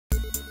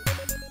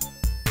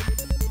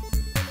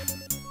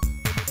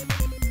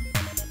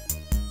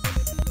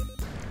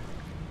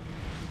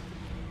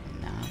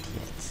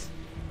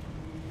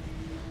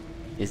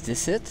Is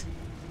this it?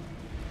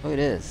 Oh, it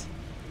is.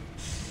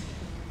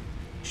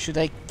 Should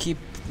I keep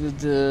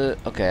the...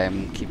 Okay,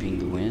 I'm keeping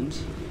the wind.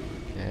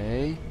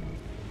 Okay.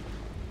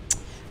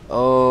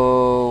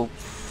 Oh...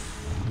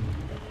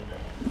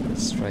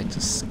 Let's try to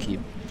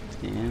skip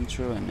the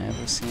intro and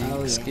everything.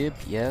 Oh, yeah. Skip,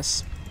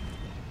 yes.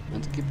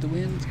 And keep the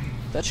wind.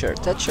 Touch her,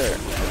 touch her.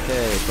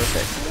 Okay,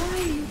 perfect. Why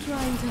are you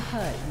trying to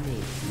hurt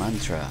me?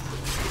 Mantra.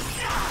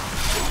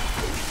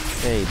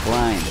 Okay,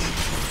 blind.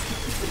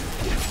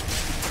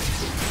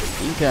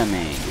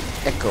 Incoming.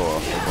 Echo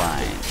of the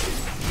blind.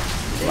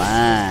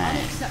 Blind.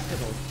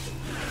 Unacceptable.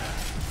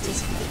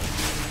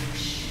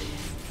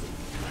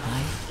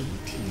 I'm 18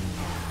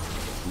 now.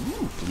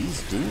 Ooh, please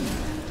do.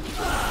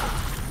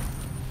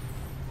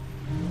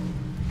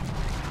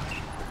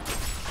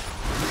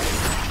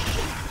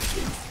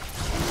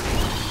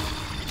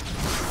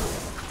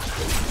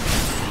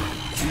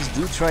 Please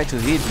do try to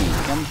hit me.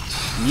 Come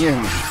near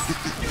me.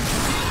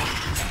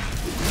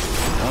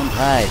 Don't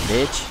hide,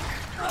 bitch.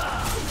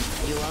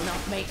 You will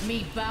not make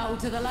me bow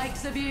to the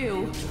likes of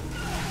you.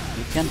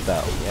 You can't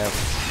bow. You have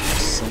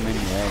so many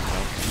legs.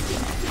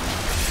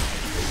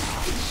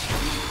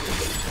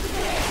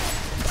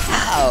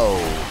 Ow!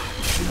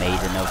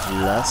 Maiden of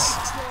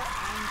Lust.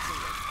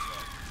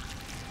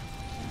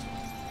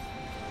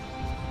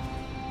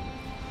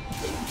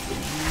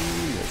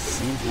 The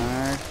same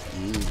heart.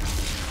 You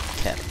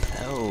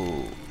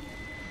capo.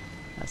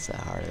 That's a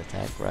heart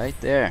attack right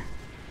there.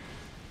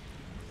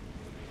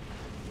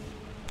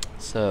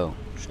 So,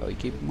 shall we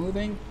keep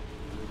moving?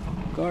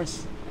 Of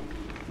course.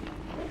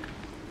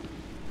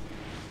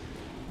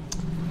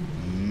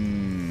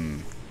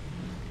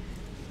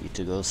 Need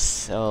to go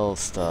sell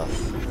stuff.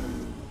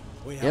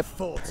 We Yep, have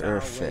fought our way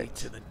perfect.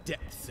 to the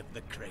depths of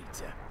the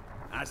crater.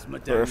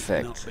 Asmodeus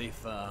Perfect. cannot be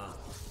far.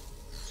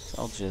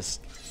 So I'll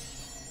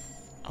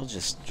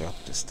just drop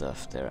the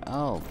stuff there.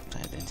 I'll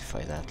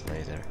identify that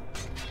later.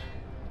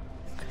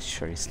 I'm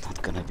sure it's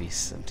not gonna be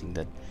something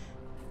that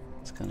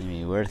it's gonna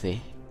be worthy.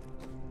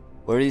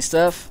 Worthy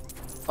stuff?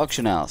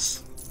 Auction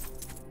house.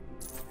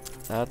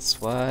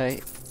 That's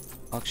why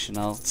auction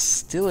house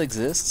still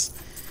exists.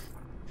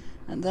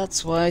 And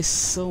that's why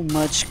so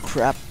much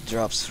crap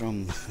drops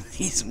from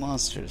these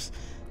monsters.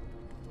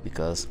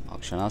 Because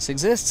auction house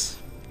exists.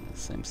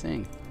 Same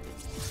thing.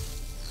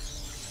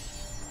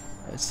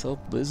 Let's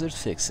hope Blizzard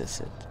fixes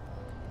it.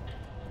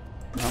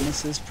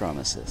 Promises,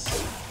 promises.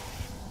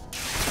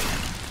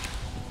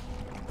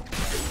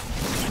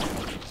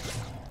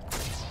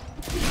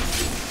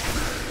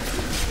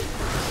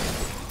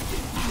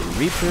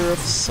 Reaper of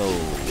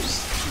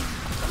Souls.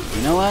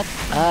 You know what?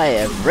 I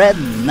have read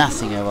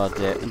nothing about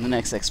the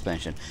next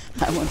expansion.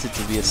 I want it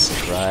to be a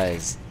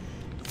surprise.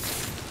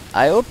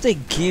 I hope they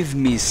give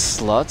me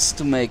slots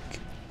to make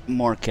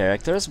more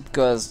characters,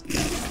 because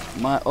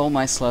all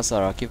my slots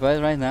are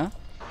occupied right now.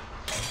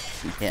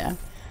 Yeah.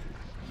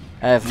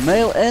 I have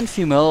male and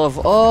female of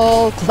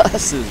all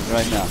classes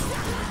right now.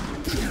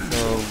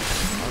 So,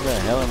 how the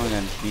hell am I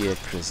going to be a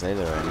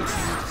crusader or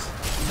anything else?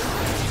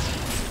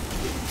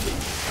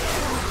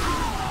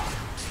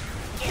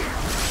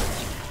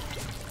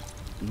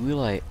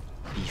 Will I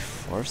be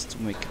forced to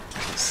make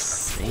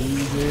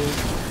crusader?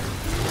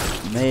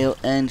 Male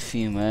and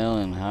female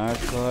in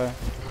hardcore?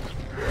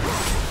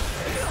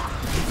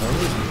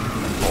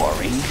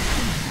 Boring.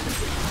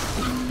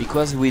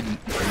 Because with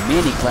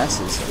many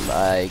classes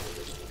I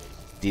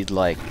did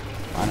like,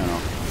 I don't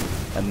know,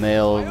 a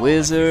male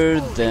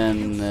wizard,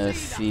 then a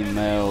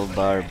female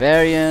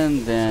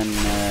barbarian, then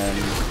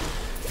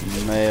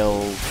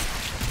male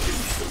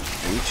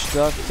witch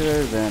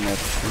doctor, then a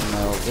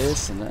female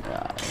this and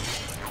that.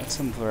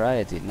 Some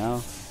variety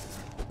now.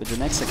 With the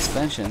next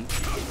expansion,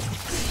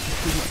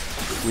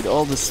 with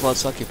all the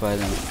slots occupied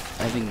and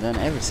having done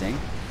everything,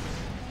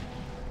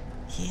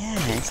 yeah,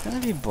 it's gonna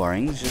be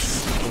boring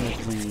just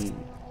leveling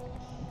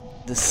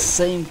the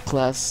same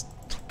class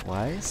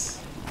twice.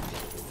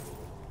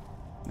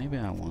 Maybe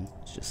I won't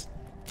just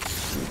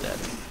do that.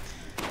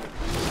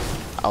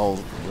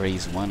 I'll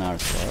raise one art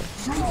card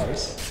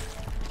first.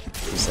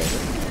 Okay.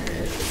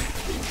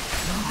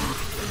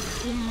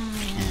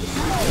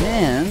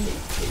 And then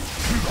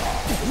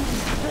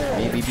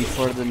maybe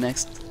before the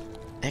next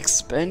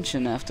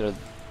expansion after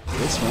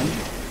this one,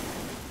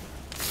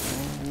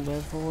 I'll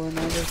level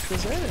another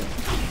crusader.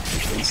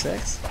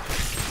 Insects.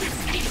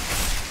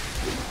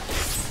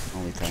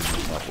 Only time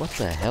I thought, what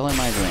the hell am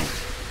I doing?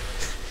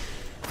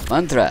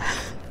 Mantra!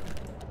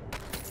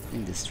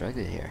 Being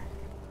distracted here.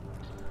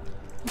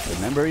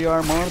 Remember you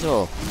are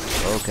mortal.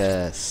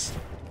 Focus.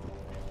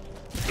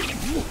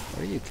 Ooh,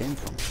 where you came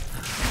from?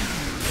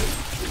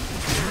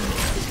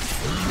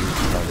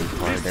 Probably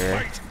harder.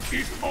 Fight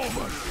is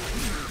over.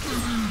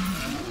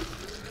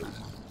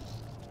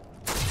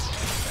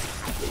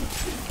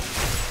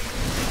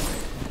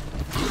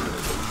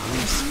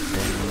 I'm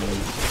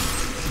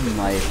spending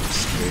my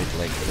spirit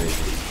like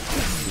crazy.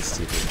 This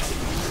stupid.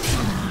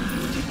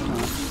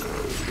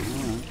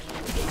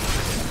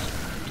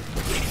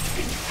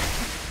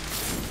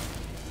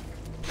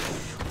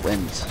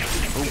 Wind.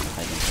 Oh,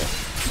 I don't have.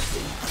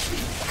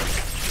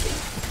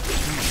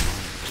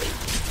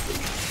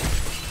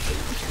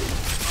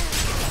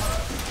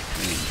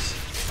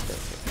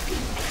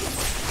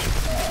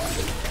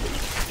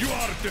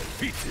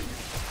 defeated.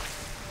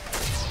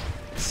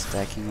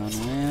 Stacking on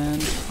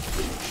wind.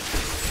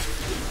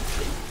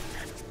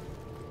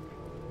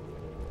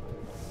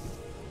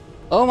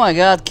 Oh my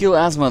god, kill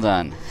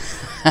Asmodan.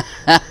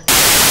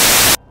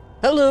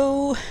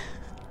 Hello!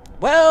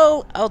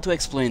 Well, how to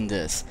explain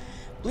this?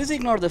 Please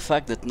ignore the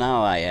fact that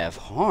now I have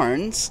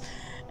horns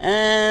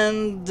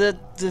and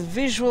that the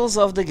visuals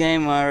of the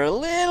game are a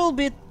little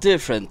bit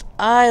different.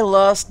 I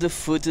lost the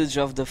footage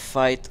of the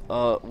fight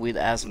with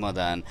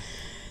Asmodan.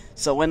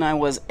 So when I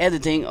was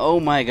editing, oh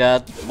my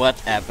god, what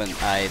happened?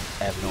 I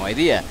have no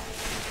idea.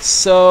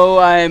 So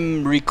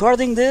I'm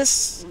recording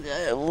this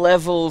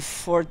level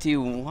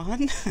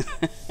 41.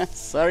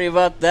 Sorry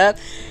about that.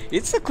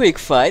 It's a quick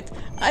fight.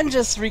 I'm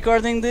just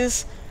recording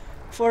this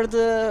for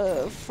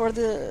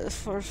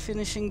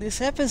finishing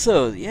this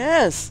episode.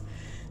 Yes,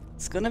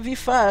 it's gonna be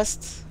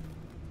fast.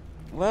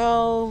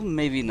 Well,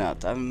 maybe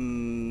not. There's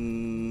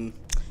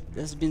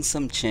been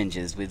some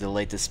changes with the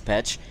latest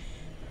patch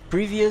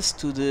previous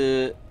to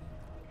the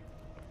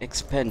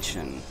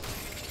expansion.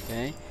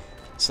 Okay,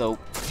 so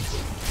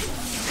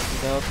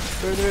without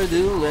further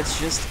ado, let's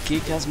just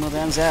kick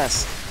Asmodan's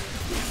ass.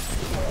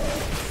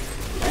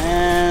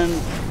 And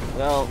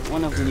well,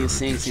 one of the new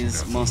things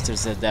is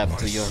monsters adapt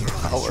to your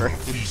power.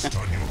 Feast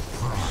on your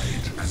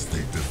pride as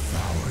they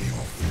devour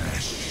your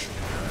flesh.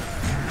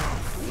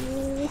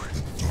 The dark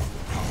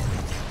power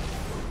of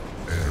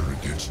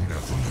arrogant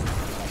Nephilim.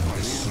 My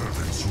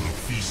servants will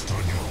feast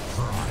on your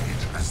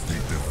pride as they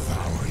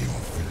devour your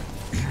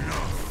flesh.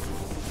 Enough.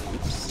 The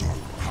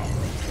dark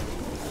power of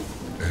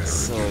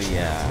So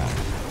yeah,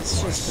 it's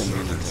just a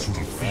minute or two,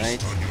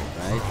 right?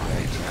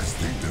 as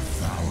they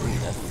devour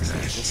your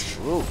flesh. Just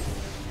whoa.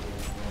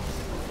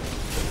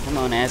 Come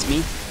on,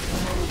 Asmi.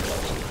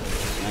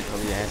 Can I call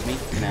you Asmi?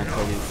 Can I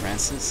call you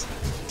Francis?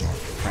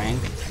 Frank?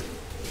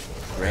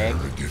 Greg?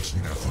 Arrogant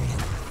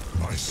Nephilim.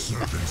 My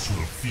servants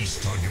will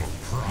feast on your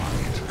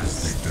pride as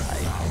they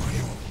devour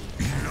your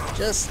enough.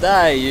 Just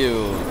die, you!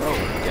 Oh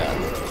god.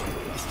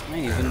 I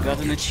even got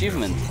an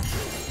achievement.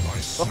 My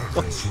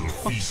servants will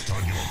feast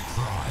on your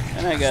pride.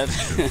 And I got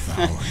Devour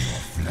your I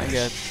flesh.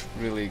 got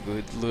really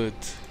good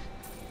loot.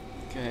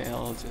 Okay,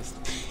 I'll just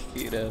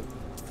pick it up.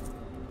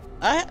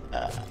 I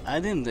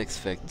didn't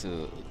expect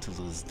to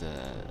lose the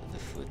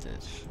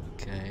footage.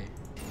 Okay.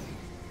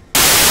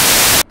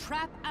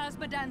 Trap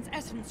Asmodan's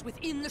essence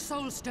within the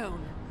Soul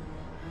Stone.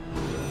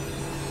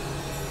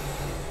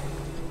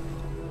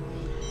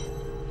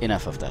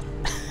 Enough of that.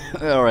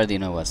 We already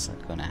know what's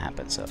gonna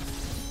happen, so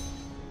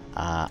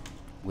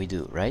we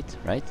do, right?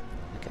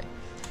 Okay.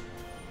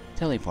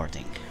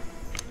 Teleporting.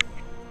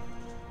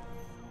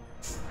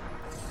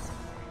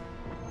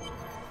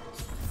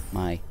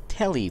 My An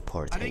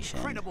teleportation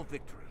incredible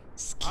victory. I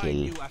skill.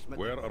 knew Asmodan.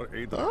 Where are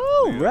Ada?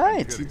 Oh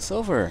right, it's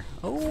over.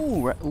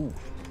 Oh right. Ooh.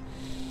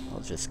 I'll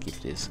just skip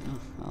this. Oh,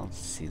 I'll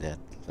see that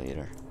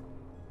later.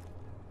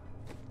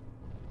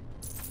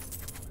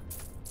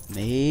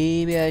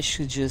 Maybe I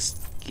should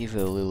just give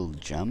a little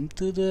jump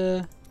to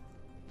the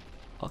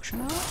auction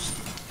house?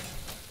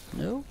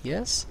 No?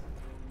 Yes?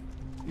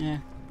 Yeah.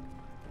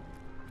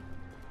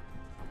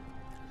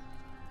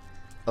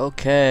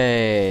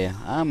 Okay,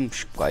 I'm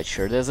quite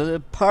sure there's a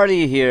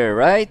party here,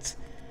 right?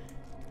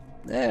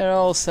 They're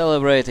all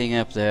celebrating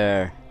up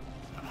there.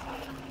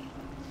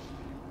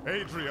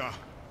 Adria,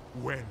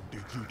 when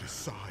did you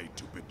decide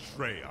to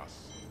betray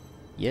us?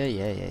 Yeah. She's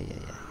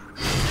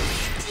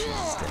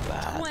the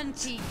bad.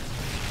 20.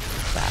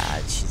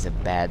 She's a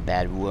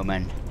bad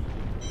woman.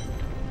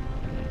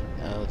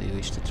 Oh, do you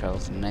wish to travel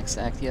to the next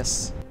act?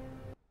 Yes.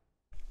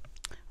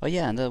 Oh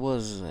yeah, and that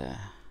was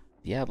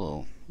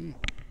Diablo.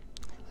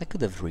 I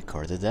could have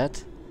recorded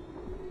that.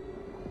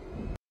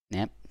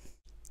 Yep.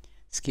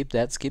 Skip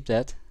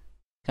that.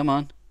 Come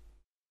on.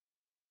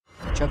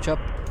 Chop.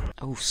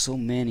 Oh, so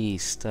many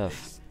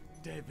stuff.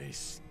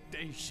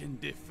 Devastation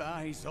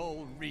defies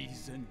all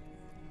reason.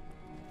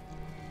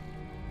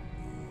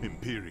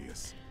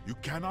 Imperius, you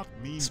cannot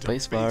mean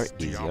Spacebar to face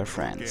is your Diablo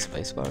friend. again.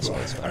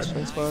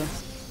 Spacebar.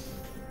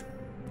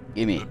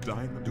 Gimme. The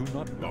diamond do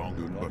not long,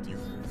 but you.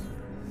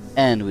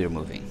 And we're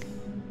moving.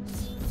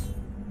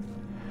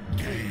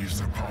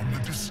 Gaze upon the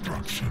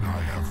destruction I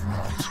have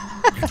wrought.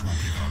 It will be the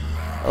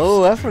last.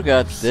 Oh, I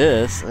forgot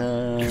this.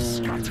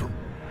 Scatter.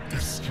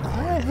 Destroy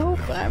I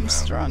hope I'm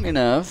strong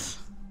enough.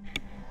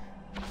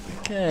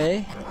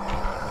 Okay.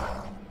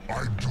 I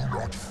do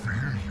not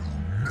fear you,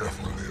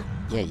 Nephilim.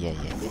 Yeah.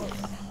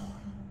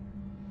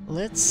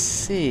 Let's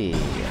see.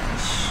 I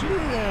should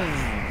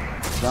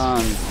have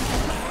gone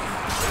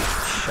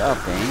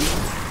shopping.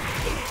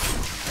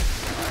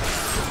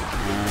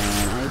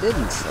 And I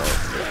didn't, so.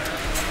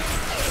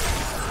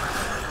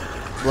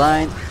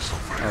 Blind.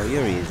 Oh,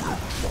 you're easy.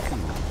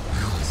 Come on.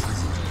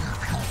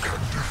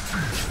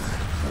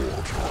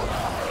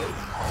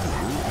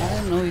 I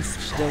don't know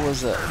if there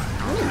was a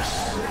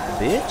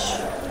bitch.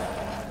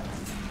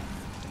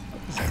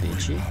 It's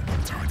bitchy.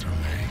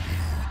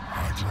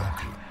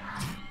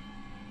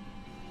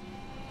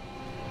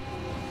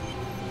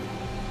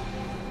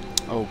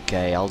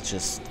 Okay, I'll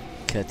just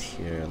cut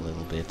here a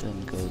little bit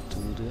and go to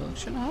the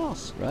auction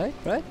house, right?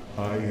 Right?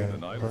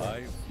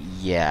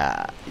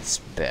 Yeah, it's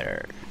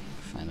better.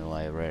 Find the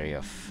library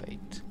of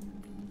fate.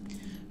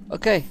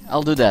 Okay,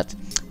 I'll do that.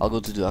 I'll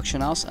go to the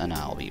auction house and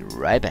I'll be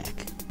right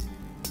back.